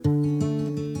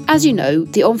As you know,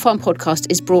 the On Farm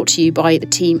podcast is brought to you by the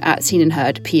team at Seen and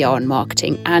Heard PR and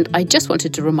Marketing, and I just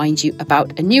wanted to remind you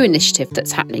about a new initiative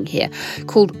that's happening here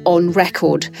called On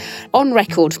Record. On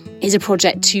Record is a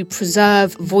project to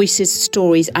preserve voices,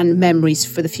 stories and memories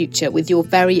for the future with your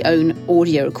very own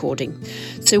audio recording.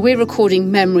 So we're recording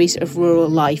memories of rural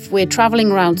life. We're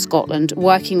travelling around Scotland,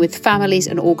 working with families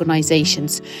and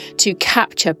organisations to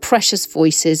capture precious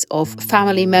voices of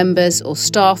family members or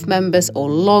staff members or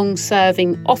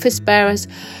long-serving office bearers,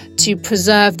 to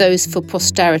preserve those for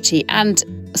posterity and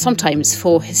sometimes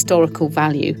for historical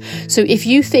value. So if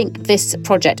you think this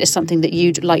project is something that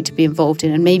you'd like to be involved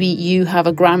in, and maybe you have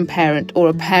a grandparent or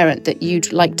a parent that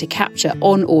you'd like to capture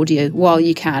on audio while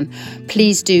you can,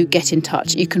 please do get in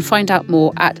touch. You can find out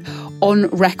more at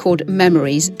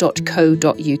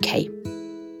onrecordmemories.co.uk.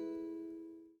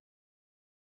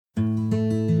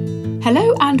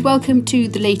 Hello and welcome to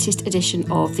the latest edition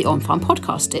of the On Farm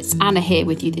podcast. It's Anna here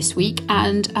with you this week,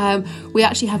 and we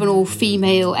actually have an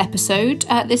all-female episode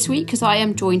this week because I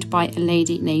am joined by a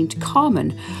lady named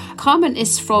Carmen. Carmen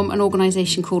is from an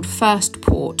organisation called First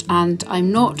Port, and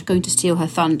I'm not going to steal her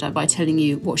thunder by telling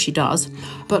you what she does,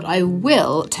 but I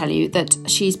will tell you that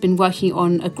she's been working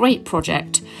on a great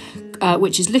project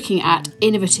which is looking at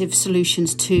innovative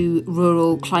solutions to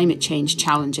rural climate change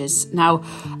challenges. Now,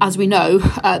 as we know,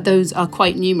 those are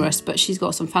quite numerous, but she's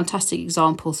got some fantastic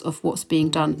examples of what's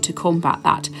being done to combat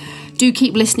that. Do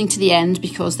keep listening to the end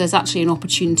because there's actually an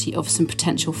opportunity of some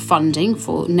potential funding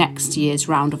for next year's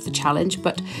round of the challenge,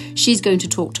 but she's going to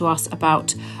talk to us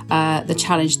about the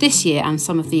challenge this year and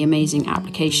some of the amazing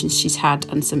applications she's had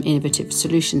and some innovative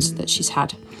solutions that she's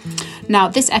had. Now,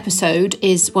 this episode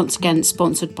is once again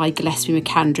sponsored by Gillespie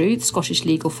McAndrew, the Scottish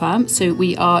legal firm, so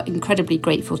we are incredibly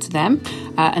grateful to them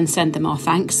and send them our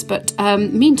thanks. But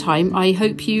meantime, I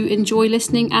hope you enjoy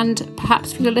listening and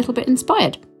perhaps feel a little bit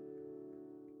inspired.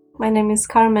 My name is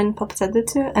Carmen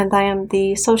Popzadutu and I am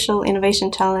the Social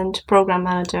Innovation Challenge Programme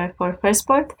Manager for First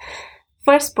Port.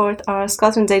 First Port are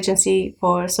Scotland's agency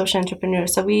for social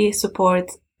entrepreneurs, so we support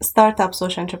startup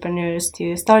social entrepreneurs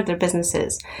to start their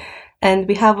businesses. And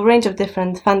we have a range of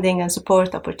different funding and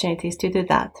support opportunities to do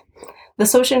that. The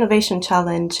Social Innovation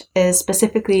Challenge is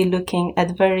specifically looking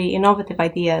at very innovative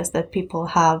ideas that people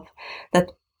have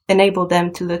that enable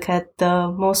them to look at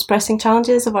the most pressing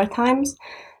challenges of our times.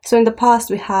 So in the past,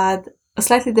 we had a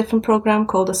slightly different program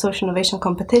called the Social Innovation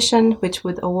Competition, which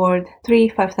would award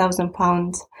three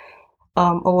 £5,000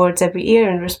 awards every year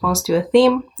in response to a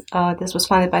theme. This was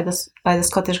funded by the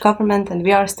Scottish Government, and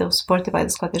we are still supported by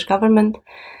the Scottish Government.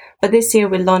 But this year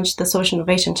we launched the Social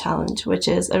Innovation Challenge, which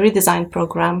is a redesigned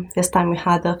program. This time we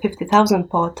had a 50,000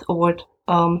 pot award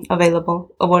pot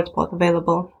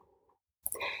available.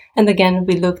 And again,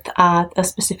 we looked at a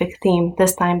specific theme,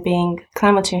 this time being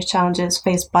climate change challenges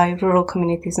faced by rural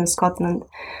communities in Scotland.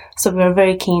 So we are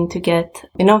very keen to get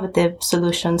innovative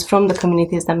solutions from the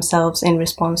communities themselves in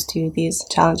response to these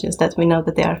challenges that we know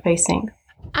that they are facing.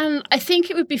 And I think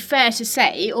it would be fair to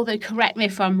say, although correct me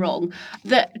if I'm wrong,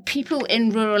 that people in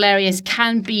rural areas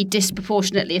can be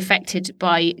disproportionately affected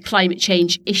by climate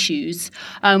change issues,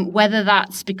 whether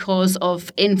that's because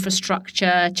of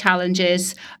infrastructure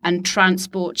challenges and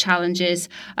transport challenges.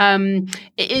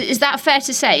 Is that fair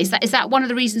to say? Is that one of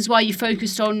the reasons why you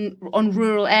focused on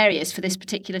rural areas for this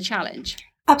particular challenge?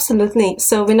 Absolutely.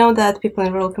 So we know that people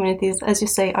in rural communities, as you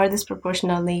say, are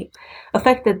disproportionately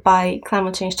affected by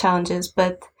climate change challenges.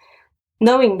 But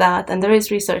knowing that, and there is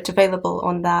research available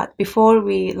on that, before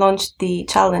we launched the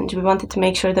challenge, we wanted to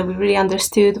make sure that we really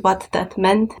understood what that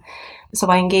meant. So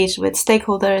I engaged with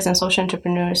stakeholders and social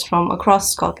entrepreneurs from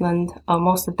across Scotland,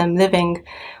 most of them living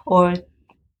or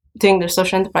doing their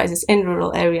social enterprises in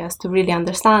rural areas, to really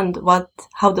understand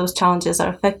how those challenges are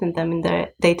affecting them in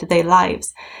their day-to-day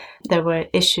lives. There were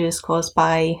issues caused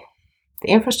by the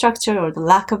infrastructure or the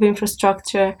lack of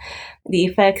infrastructure, the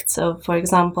effects of, for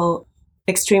example,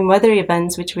 extreme weather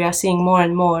events, which we are seeing more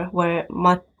and more, were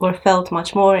felt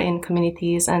much more in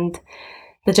communities, and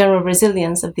the general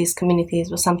resilience of these communities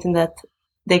was something that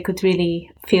they could really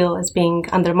feel as being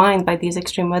undermined by these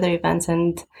extreme weather events,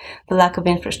 and the lack of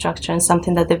infrastructure, and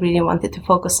something that they really wanted to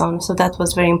focus on. So that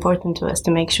was very important to us,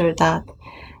 to make sure that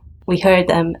we heard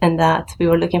them and that we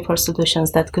were looking for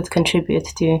solutions that could contribute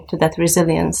to that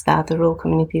resilience that the rural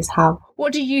communities have.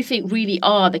 What do you think really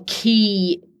are the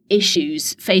key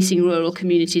issues facing rural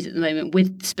communities at the moment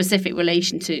with specific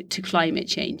relation to climate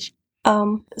change?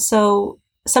 So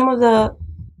some of the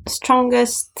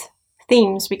strongest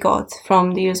themes we got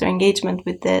from the user engagement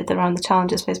with around the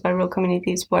challenges faced by rural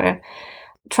communities were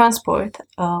transport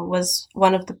was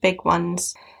one of the big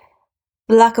ones.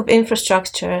 the lack of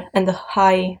infrastructure and the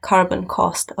high carbon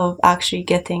cost of actually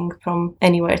getting from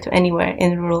anywhere to anywhere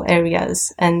in rural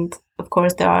areas. And of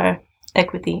course, there are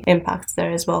equity impacts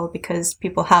there as well, because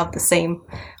people have the same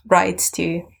rights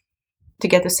to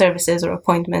get the services or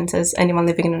appointments as anyone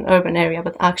living in an urban area,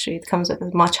 but actually it comes with a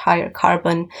much higher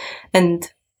carbon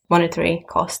and monetary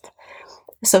cost.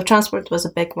 So transport was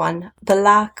a big one. The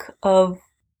lack of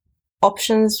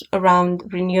options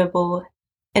around renewable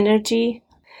energy,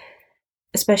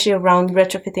 especially around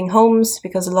retrofitting homes,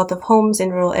 because a lot of homes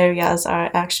in rural areas are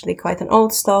actually quite an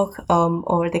old stock,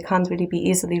 or they can't really be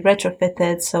easily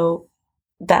retrofitted. So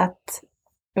that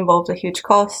involves a huge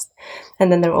cost.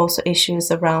 And then there are also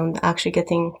issues around actually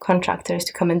getting contractors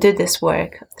to come and do this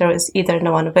work. There is either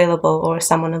no one available or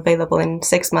someone available in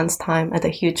 6 months' time at a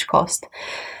huge cost.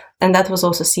 And that was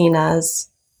also seen as,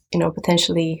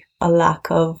 potentially a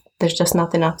lack of, there's just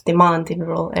not enough demand in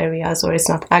rural areas, or it's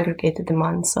not aggregated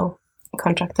demand, so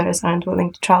contractors aren't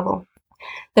willing to travel.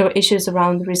 There were issues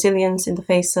around resilience in the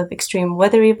face of extreme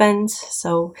weather events.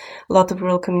 So a lot of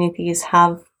rural communities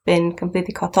have been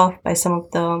completely cut off by some of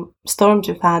the storms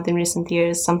we've had in recent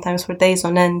years, sometimes for days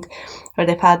on end, where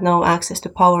they've had no access to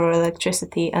power or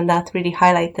electricity. And that really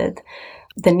highlighted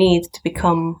the need to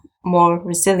become more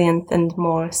resilient and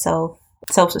more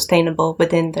self-sustainable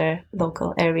within their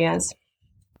local areas.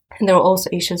 And there were also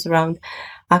issues around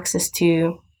access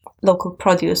to local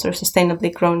produce or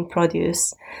sustainably grown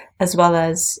produce, as well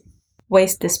as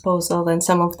waste disposal. And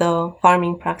some of the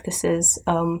farming practices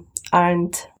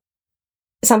aren't.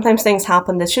 Sometimes things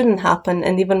happen that shouldn't happen,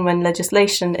 and even when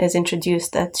legislation is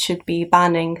introduced that should be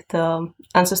banning the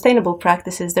unsustainable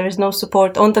practices, there is no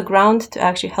support on the ground to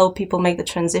actually help people make the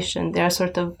transition. They are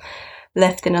sort of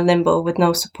left in a limbo with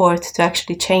no support to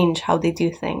actually change how they do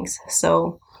things.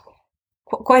 So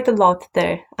quite a lot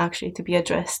there actually to be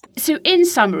addressed. So in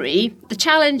summary, the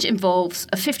challenge involves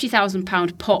a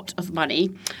 £50,000 pot of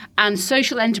money and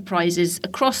social enterprises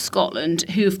across Scotland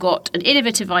who've got an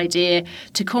innovative idea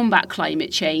to combat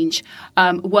climate change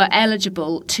were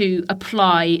eligible to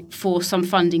apply for some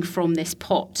funding from this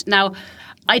pot. Now,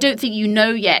 I don't think you know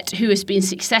yet who has been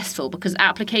successful because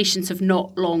applications have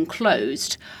not long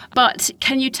closed. But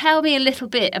can you tell me a little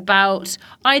bit about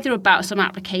some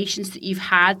applications that you've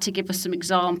had to give us some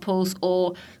examples,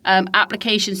 or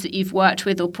applications that you've worked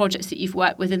with or projects that you've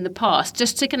worked with in the past,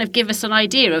 just to kind of give us an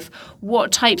idea of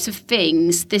what types of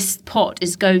things this pot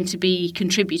is going to be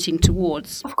contributing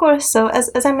towards? Of course. So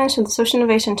as I mentioned, the Social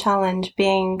Innovation Challenge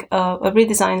being a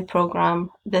redesigned program,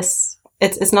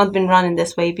 it's not been run in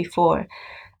this way before.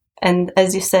 And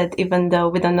as you said, even though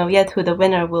we don't know yet who the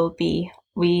winner will be,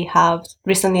 we have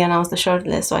recently announced the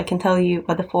shortlist. So I can tell you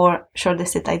about the 4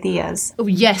 shortlisted ideas. Oh,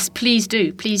 yes, please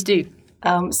do. Please do.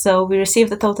 So we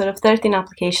received a total of 13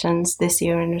 applications this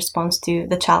year in response to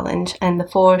the challenge. And the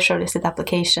 4 shortlisted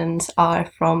applications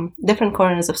are from different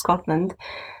corners of Scotland.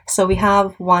 So we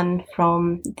have one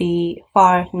from the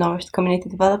Far North Community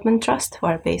Development Trust, who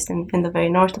are based in the very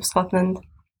north of Scotland.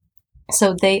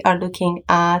 So they are looking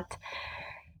at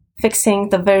fixing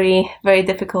the very, very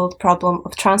difficult problem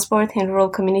of transport in rural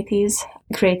communities,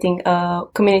 creating a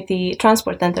community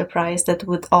transport enterprise that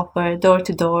would offer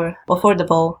door-to-door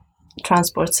affordable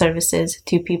transport services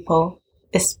to people,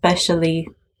 especially,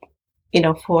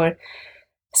 for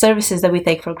services that we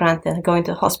take for granted, going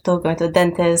to a hospital, going to a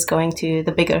dentist, going to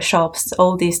the bigger shops,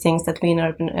 all these things that we in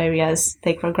urban areas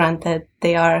take for granted.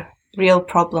 They are real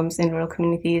problems in rural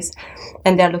communities,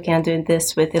 and they're looking at doing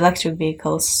this with electric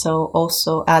vehicles, so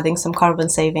also adding some carbon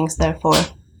savings, therefore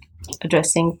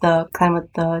addressing the climate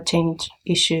change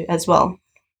issue as well.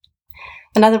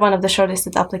 Another one of the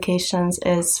shortlisted applications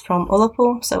is from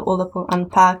Ullapool, so Ullapool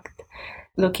Unpacked,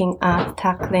 looking at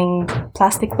tackling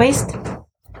plastic waste.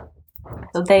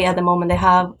 So they, at the moment, they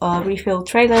have a refill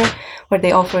trailer where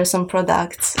they offer some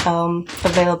products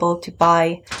available to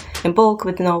buy in bulk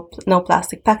with no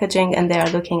plastic packaging, and they are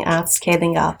looking at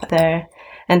scaling up their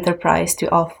enterprise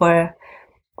to offer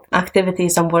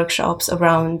activities and workshops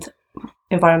around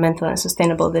environmental and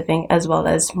sustainable living, as well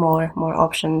as more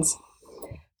options.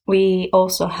 We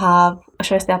also have a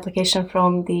shortlisted application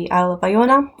from the Isle of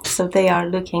Iona. So they are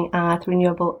looking at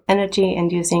renewable energy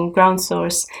and using ground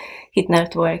source heat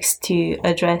networks to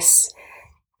address,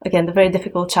 again, the very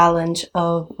difficult challenge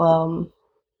of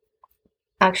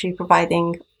actually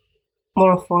providing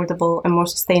more affordable and more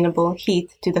sustainable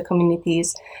heat to the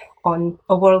communities on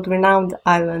a world-renowned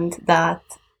island that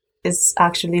is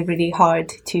actually really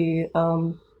hard to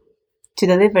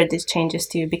deliver these changes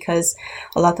to, because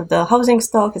a lot of the housing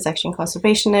stock is actually in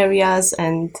conservation areas.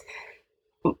 And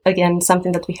again,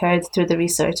 something that we heard through the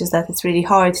research is that it's really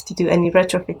hard to do any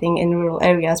retrofitting in rural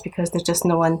areas because there's just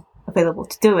no one available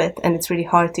to do it, and it's really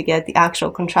hard to get the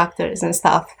actual contractors and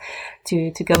staff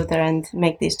to go there and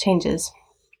make these changes.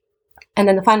 And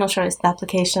then the final shortlist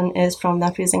application is from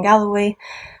Nephews in Galloway.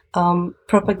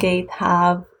 Propagate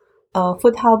have a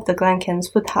food hub, the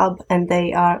Glenkens Food Hub, and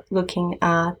they are looking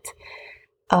at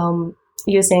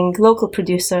using local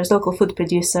food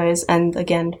producers, and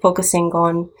again, focusing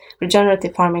on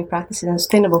regenerative farming practices and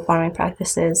sustainable farming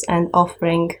practices, and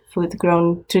offering food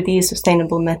grown through these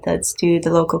sustainable methods to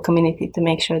the local community to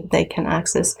make sure that they can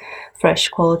access fresh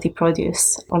quality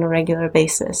produce on a regular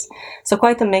basis. So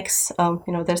quite a mix.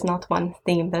 There's not one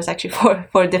theme. There's actually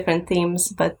four different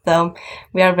themes, but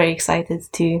we are very excited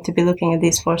to be looking at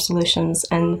these 4 solutions,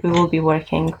 and we will be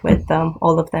working with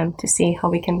all of them to see how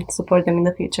we can support them in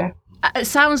the future. It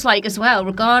sounds like, as well,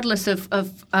 regardless of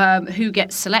who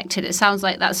gets selected, it sounds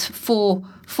like that's four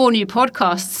new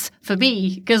podcasts for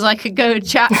me, because I could go and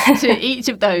chat to each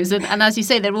of those. And as you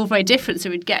say, they're all very different, so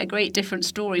we'd get a great different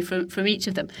story from each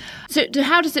of them. So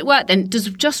how does it work then? Does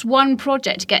just one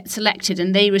project get selected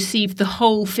and they receive the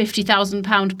whole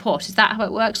 £50,000 pot? Is that how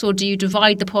it works? Or do you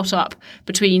divide the pot up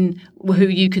between who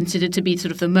you consider to be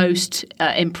sort of the most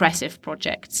impressive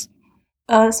projects?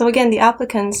 So again, the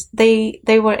applicants, they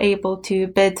were able to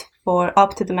bid for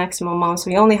up to the maximum amount. So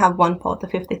we only have one pot of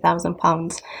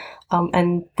 £50,000,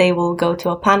 and they will go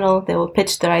to a panel, they will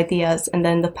pitch their ideas, and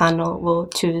then the panel will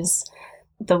choose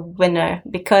the winner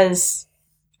because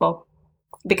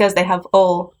they have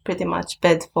all pretty much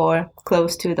bid for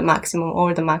close to the maximum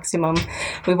or the maximum.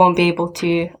 We won't be able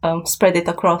to spread it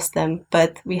across them,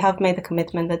 but we have made a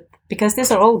commitment that because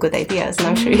these are all good ideas, and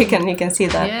I'm sure you can see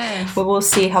that. Yes. We will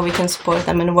see how we can support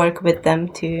them and work with them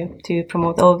to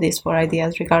promote all of these 4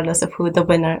 ideas, regardless of who the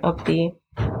winner of the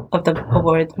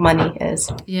award money is.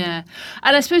 Yeah,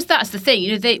 and I suppose that's the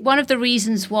thing. One of the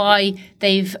reasons why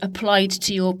they've applied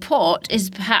to your pot is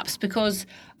perhaps because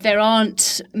there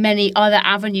aren't many other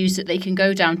avenues that they can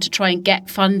go down to try and get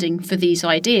funding for these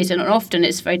ideas, and often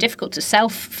it's very difficult to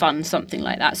self-fund something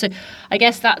like that. So I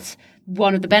guess that's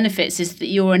one of the benefits, is that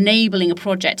you're enabling a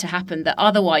project to happen that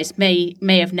otherwise may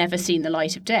have never seen the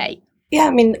light of day. Yeah,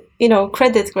 I mean,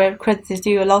 credit where credit is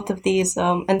due. A lot of these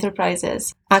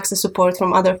enterprises access support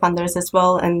from other funders as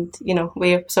well, and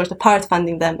we're sort of part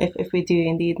funding them if we do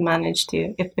indeed manage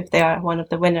to, if they are one of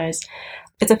the winners.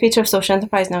 It's a feature of social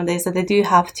enterprise nowadays that they do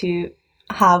have to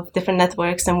have different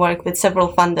networks and work with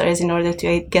several funders in order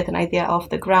to get an idea off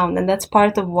the ground, and that's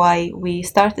part of why we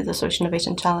started the Social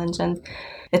Innovation Challenge, and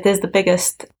it is the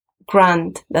biggest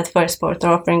grant that Firstport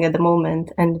are offering at the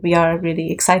moment, and we are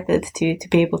really excited to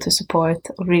be able to support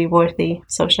a really worthy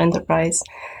social enterprise.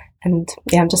 And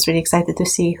I'm just really excited to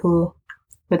see who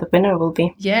the winner will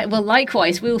be. Yeah, well,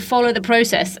 likewise, we'll follow the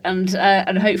process and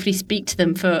hopefully speak to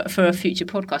them for a future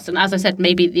podcast. And as I said,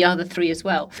 maybe the other 3 as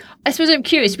well. I suppose I'm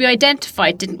curious, we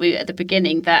identified, didn't we, at the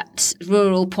beginning, that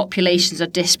rural populations are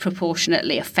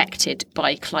disproportionately affected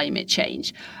by climate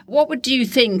change. What would you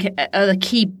think are the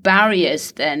key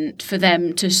barriers then for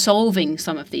them to solving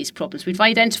some of these problems? We've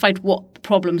identified what the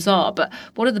problems are, but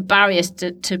what are the barriers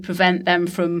to prevent them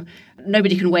from...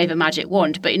 Nobody can wave a magic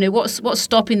wand, but what's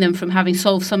stopping them from having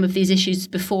solved some of these issues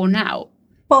before now?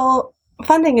 Well,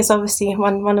 funding is obviously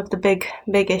one of the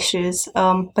big issues,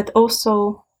 but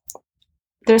also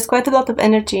there's quite a lot of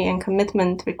energy and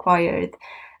commitment required.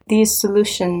 These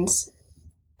solutions,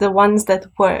 the ones that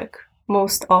work,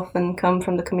 most often come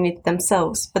from the community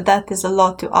themselves, but that is a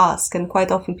lot to ask, and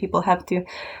quite often people have to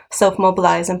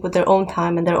self-mobilize and put their own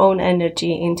time and their own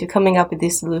energy into coming up with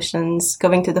these solutions,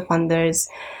 going to the funders,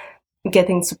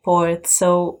 getting support.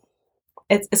 So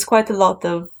it's quite a lot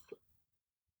of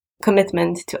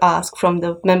commitment to ask from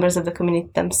the members of the community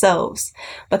themselves.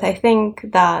 But I think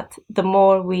that the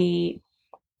more we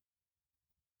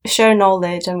share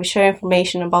knowledge and we share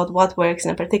information about what works in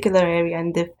a particular area,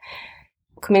 and if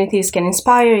communities can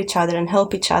inspire each other and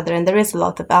help each other, and there is a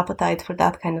lot of appetite for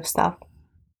that kind of stuff,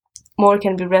 more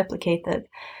can be replicated.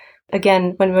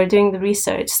 Again, when we were doing the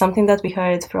research, something that we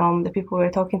heard from the people we were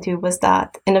talking to was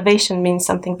that innovation means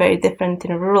something very different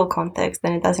in a rural context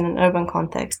than it does in an urban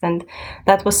context. And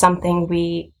that was something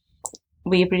we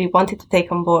really wanted to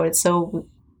take on board. So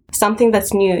something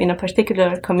that's new in a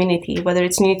particular community, whether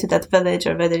it's new to that village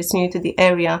or whether it's new to the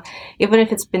area, even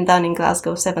if it's been done in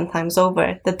Glasgow 7 times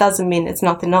over, that doesn't mean it's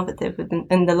not innovative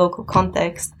in the local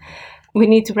context. We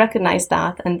need to recognize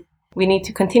that, and we need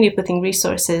to continue putting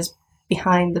resources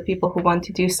behind the people who want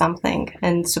to do something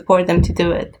and support them to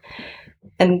do it.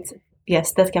 And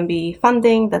yes, that can be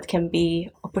funding, that can be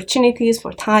opportunities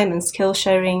for time and skill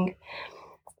sharing.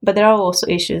 But there are also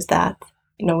issues that,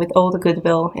 with all the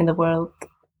goodwill in the world,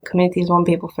 communities won't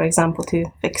be able, for example, to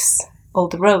fix all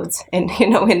the roads in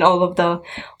in all of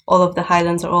the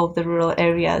highlands or all of the rural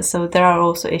areas. So there are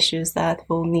also issues that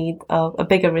will need a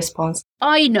bigger response.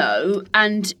 I know,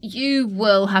 and you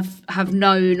will have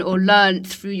known or learnt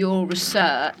through your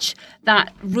research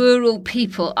that rural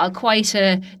people are quite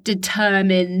a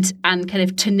determined and kind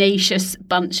of tenacious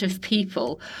bunch of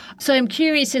people. So I'm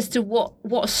curious as to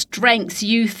what strengths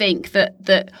you think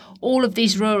that all of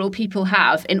these rural people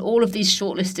have in all of these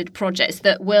shortlisted projects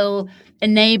that will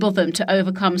enable them to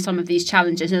overcome some of these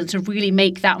challenges and to really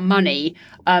make that money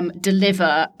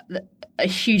deliver a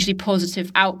hugely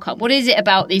positive outcome. What is it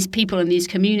about these people in these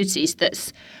communities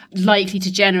that's likely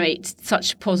to generate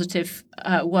such positive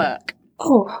work?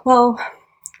 Oh, well,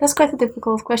 that's quite a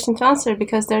difficult question to answer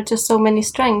because there are just so many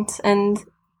strengths. And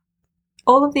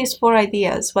all of these 4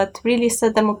 ideas, what really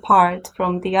set them apart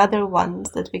from the other ones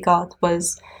that we got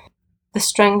was the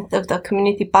strength of the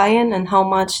community buy-in and how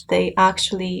much they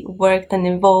actually worked and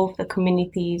involved the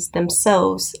communities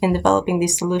themselves in developing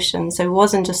these solutions. So it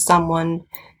wasn't just someone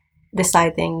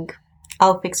deciding,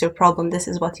 I'll fix your problem, this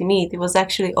is what you need. It was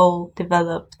actually all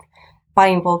developed by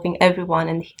involving everyone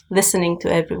and listening to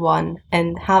everyone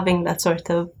and having that sort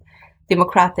of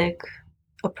democratic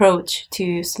approach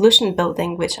to solution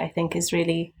building, which I think is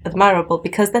really admirable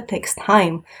because that takes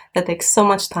time. That takes so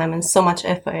much time and so much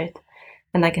effort.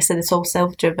 And like I said, it's all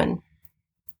self-driven.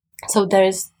 So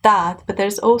there's that, but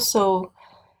there's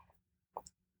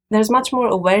much more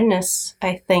awareness,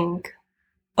 I think,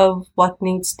 of what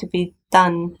needs to be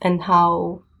done and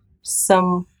how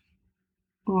some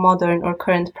modern or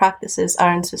current practices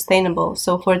aren't sustainable.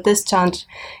 So for this challenge,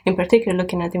 in particular,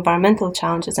 looking at environmental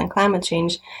challenges and climate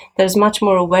change, there's much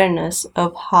more awareness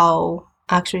of how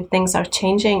actually things are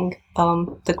changing.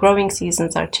 The growing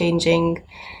seasons are changing.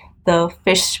 The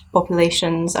fish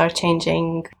populations are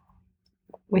changing.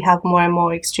 We have more and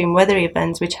more extreme weather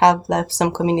events, which have left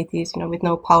some communities, with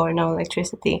no power, no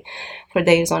electricity for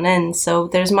days on end. So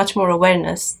there's much more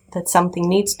awareness that something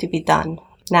needs to be done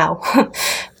now.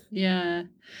 Yeah.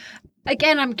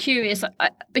 Again, I'm curious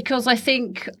because I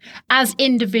think as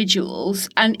individuals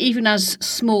and even as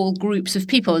small groups of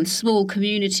people and small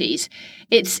communities,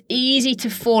 it's easy to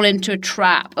fall into a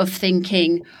trap of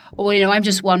thinking, I'm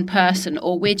just one person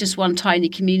or we're just one tiny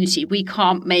community. We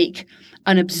can't make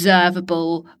an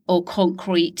observable or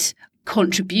concrete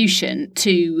contribution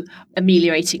to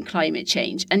ameliorating climate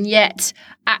change. And yet,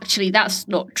 actually, that's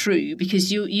not true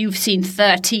because you've seen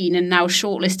 13 and now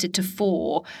shortlisted to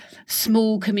 4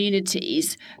 small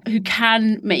communities who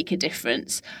can make a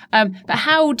difference. But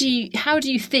how do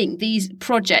you think these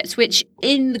projects, which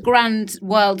in the grand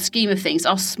world scheme of things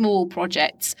are small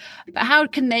projects, but how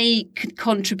can they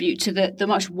contribute to the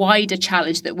much wider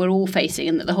challenge that we're all facing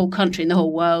and that the whole country and the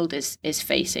whole world is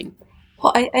facing?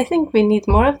 Well, I think we need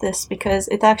more of this because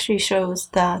it actually shows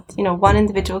that, one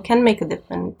individual can make a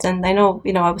difference. And I know,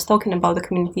 I was talking about the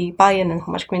community buy-in and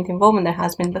how much community involvement there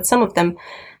has been, but some of them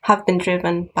have been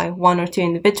driven by 1 or 2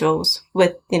 individuals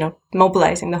with,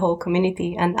 mobilizing the whole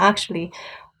community. And actually,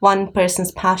 one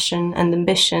person's passion and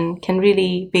ambition can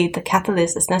really be the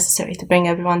catalyst that's necessary to bring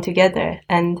everyone together.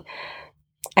 And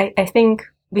I think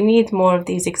we need more of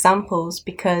these examples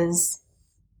because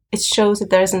it shows that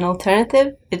there is an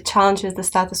alternative. It challenges the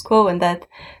status quo, and that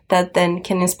then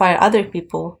can inspire other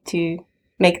people to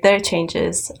make their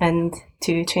changes and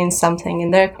to change something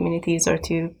in their communities or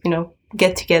to,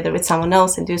 get together with someone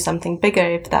else and do something bigger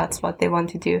if that's what they want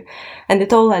to do. And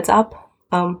it all adds up.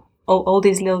 All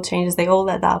these little changes, they all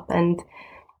add up. And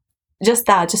just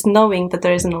knowing that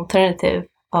there is an alternative,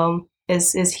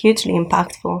 is hugely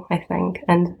impactful, I think,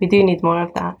 and we do need more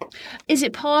of that. Is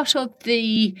it part of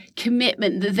the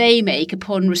commitment that they make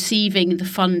upon receiving the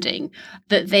funding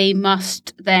that they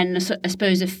must then, I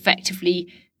suppose, effectively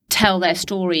tell their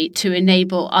story to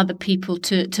enable other people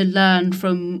to learn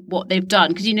from what they've done?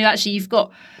 Because, actually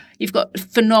you've got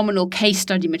phenomenal case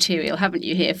study material, haven't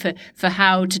you, here for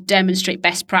how to demonstrate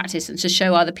best practice and to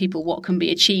show other people what can be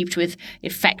achieved with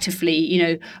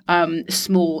effectively,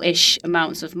 small-ish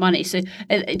amounts of money. So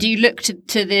do you look to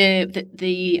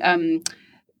the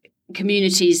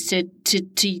communities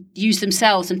to use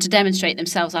themselves and to demonstrate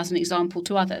themselves as an example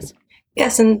to others?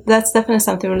 Yes, and that's definitely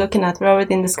something we're looking at. We're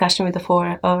already in discussion with the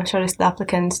 4 shortlisted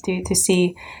applicants to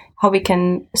see how we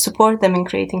can support them in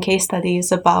creating case studies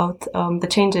about the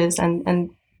changes and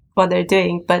what they're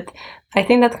doing. But I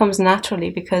think that comes naturally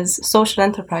because social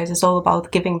enterprise is all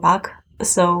about giving back.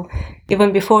 So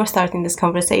even before starting these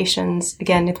conversations,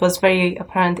 again, it was very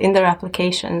apparent in their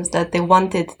applications that they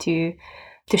wanted to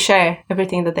share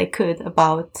everything that they could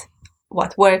about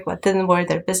what worked, what didn't work,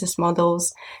 their business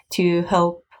models, to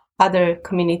help other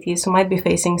communities who might be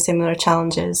facing similar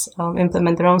challenges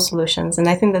implement their own solutions. And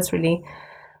I think that's really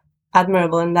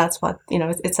admirable, and that's what,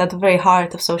 it's at the very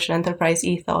heart of social enterprise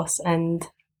ethos, and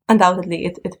undoubtedly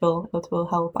it will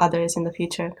help others in the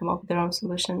future come up with their own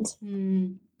solutions.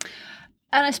 And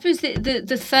I suppose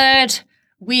the third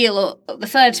wheel, or the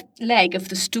third leg of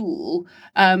the stool,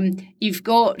 you've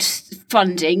got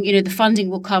funding. The funding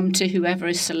will come to whoever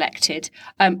is selected.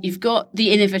 You've got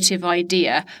the innovative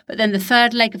idea, but then the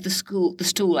third leg of the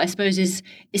stool, I suppose, is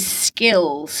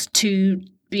skills to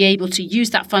be able to use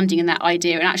that funding and that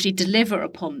idea and actually deliver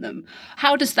upon them.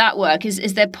 How does that work?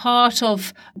 Is there part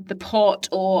of the pot,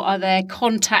 or are there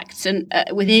contacts and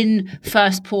within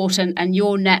Firstport and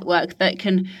your network that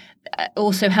can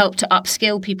also help to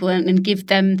upskill people and give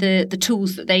them the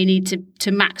tools that they need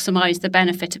to maximise the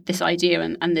benefit of this idea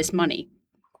and this money?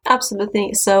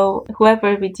 Absolutely. So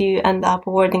whoever we do end up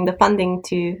awarding the funding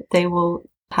to, they will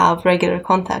have regular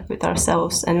contact with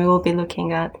ourselves, and we will be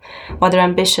looking at what their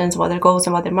ambitions, what their goals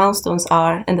and what their milestones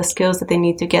are, and the skills that they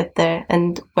need to get there,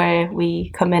 and where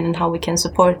we come in and how we can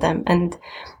support them. And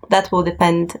that will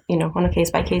depend, on a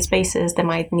case-by-case basis. They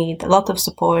might need a lot of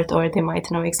support, or they might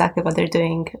know exactly what they're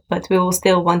doing, but we will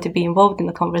still want to be involved in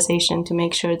the conversation to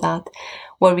make sure that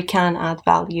where we can add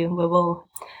value, we will.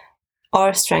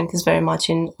 Our strength is very much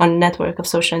in our network of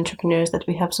social entrepreneurs that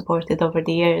we have supported over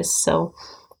the years. So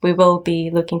we will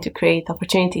be looking to create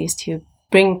opportunities to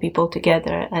bring people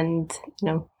together. And,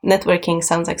 networking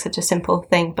sounds like such a simple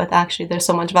thing, but actually there's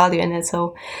so much value in it.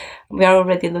 So we are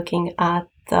already looking at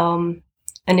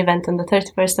an event on the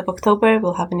 31st of October.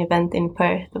 We'll have an event in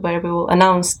Perth where we will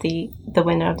announce the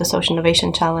winner of the Social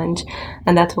Innovation Challenge.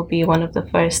 And that will be one of the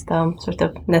first sort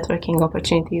of networking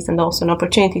opportunities, and also an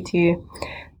opportunity to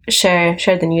share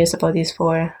the news about these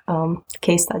 4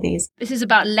 case studies. This is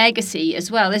about legacy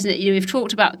as well, isn't it? We've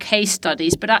talked about case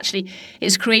studies, but actually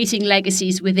it's creating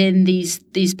legacies within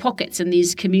these pockets and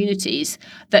these communities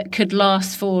that could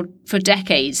last for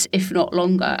decades, if not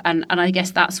longer. And I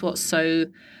guess that's what's so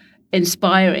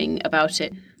inspiring about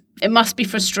it. It must be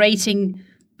frustrating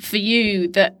for you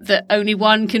that only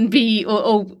one can be,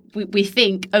 or we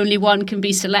think only one can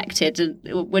be selected,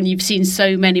 and when you've seen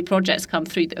so many projects come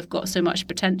through that have got so much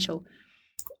potential.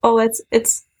 Oh,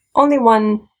 it's only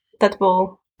one that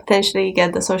will potentially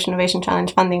get the Social Innovation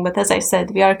Challenge funding, but as I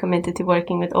said, we are committed to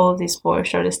working with all of these 4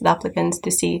 shortlisted applicants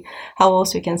to see how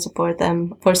else we can support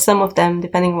them. For some of them,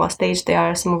 depending on what stage they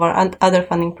are, some of our other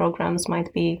funding programs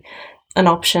might be an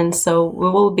option. So we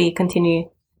will be continue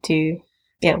to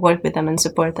work with them and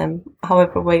support them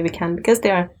however way we can, because they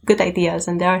are good ideas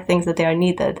and there are things that they are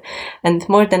needed. And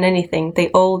more than anything, they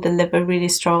all deliver really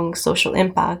strong social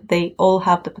impact. They all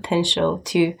have the potential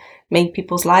to make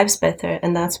people's lives better,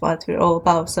 and that's what we're all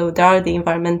about. So there are the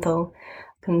environmental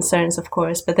concerns, of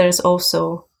course, but there's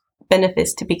also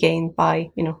benefits to be gained by,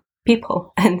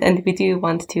 people, and we do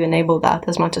want to enable that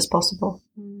as much as possible.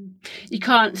 You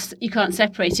can't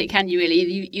separate it, can you?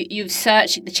 Really, you've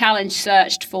searched, the challenge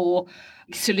searched for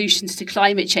solutions to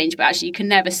climate change, but actually you can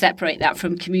never separate that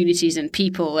from communities and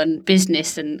people and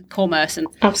business and commerce and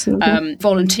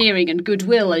volunteering and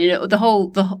goodwill, and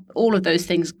all of those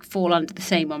things fall under the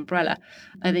same umbrella.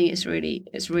 I think it's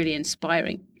really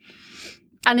inspiring.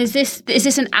 And is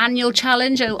this an annual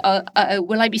challenge?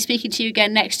 Will I be speaking to you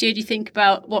again next year? Do you think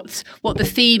about what the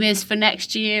theme is for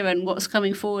next year and what's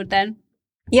coming forward then?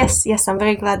 Yes, I'm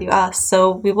very glad you asked.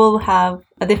 So we will have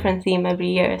a different theme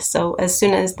every year. So as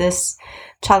soon as this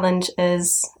challenge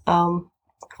is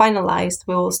finalized,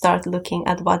 we will start looking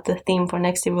at what the theme for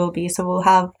next year will be. So we'll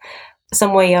have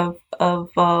some way of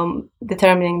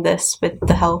determining this with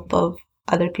the help of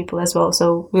other people as well.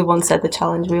 So we won't set the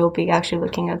challenge. We will be actually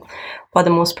looking at what the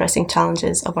most pressing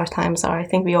challenges of our times are. I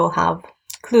think we all have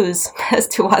clues as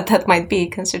to what that might be,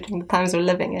 considering the times we're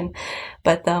living in.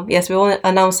 But yes, we will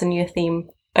announce a new theme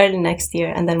early next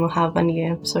year, and then we'll have a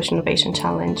new Social Innovation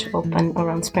Challenge open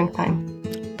around springtime.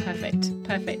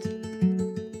 Perfect.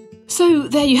 So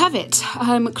there you have it.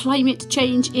 Climate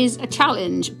change is a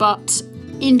challenge, but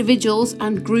individuals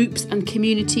and groups and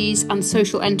communities and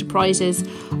social enterprises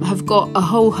have got a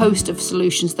whole host of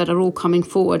solutions that are all coming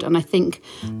forward, and I think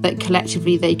that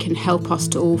collectively they can help us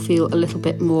to all feel a little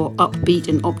bit more upbeat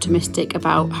and optimistic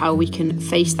about how we can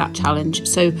face that challenge.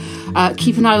 So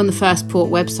keep an eye on the Firstport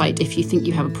website if you think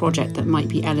you have a project that might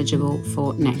be eligible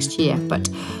for next year. But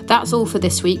that's all for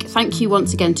this week. Thank you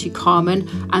once again to Carmen,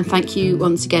 and thank you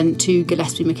once again to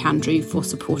Gillespie McAndrew for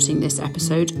supporting this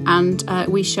episode, and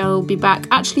we shall be back.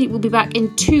 Actually, we'll be back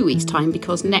in 2 weeks' time,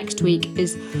 because next week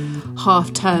is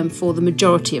half term for the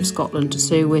majority of Scotland.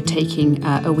 So we're taking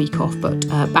a week off, but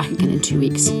back again in 2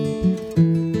 weeks.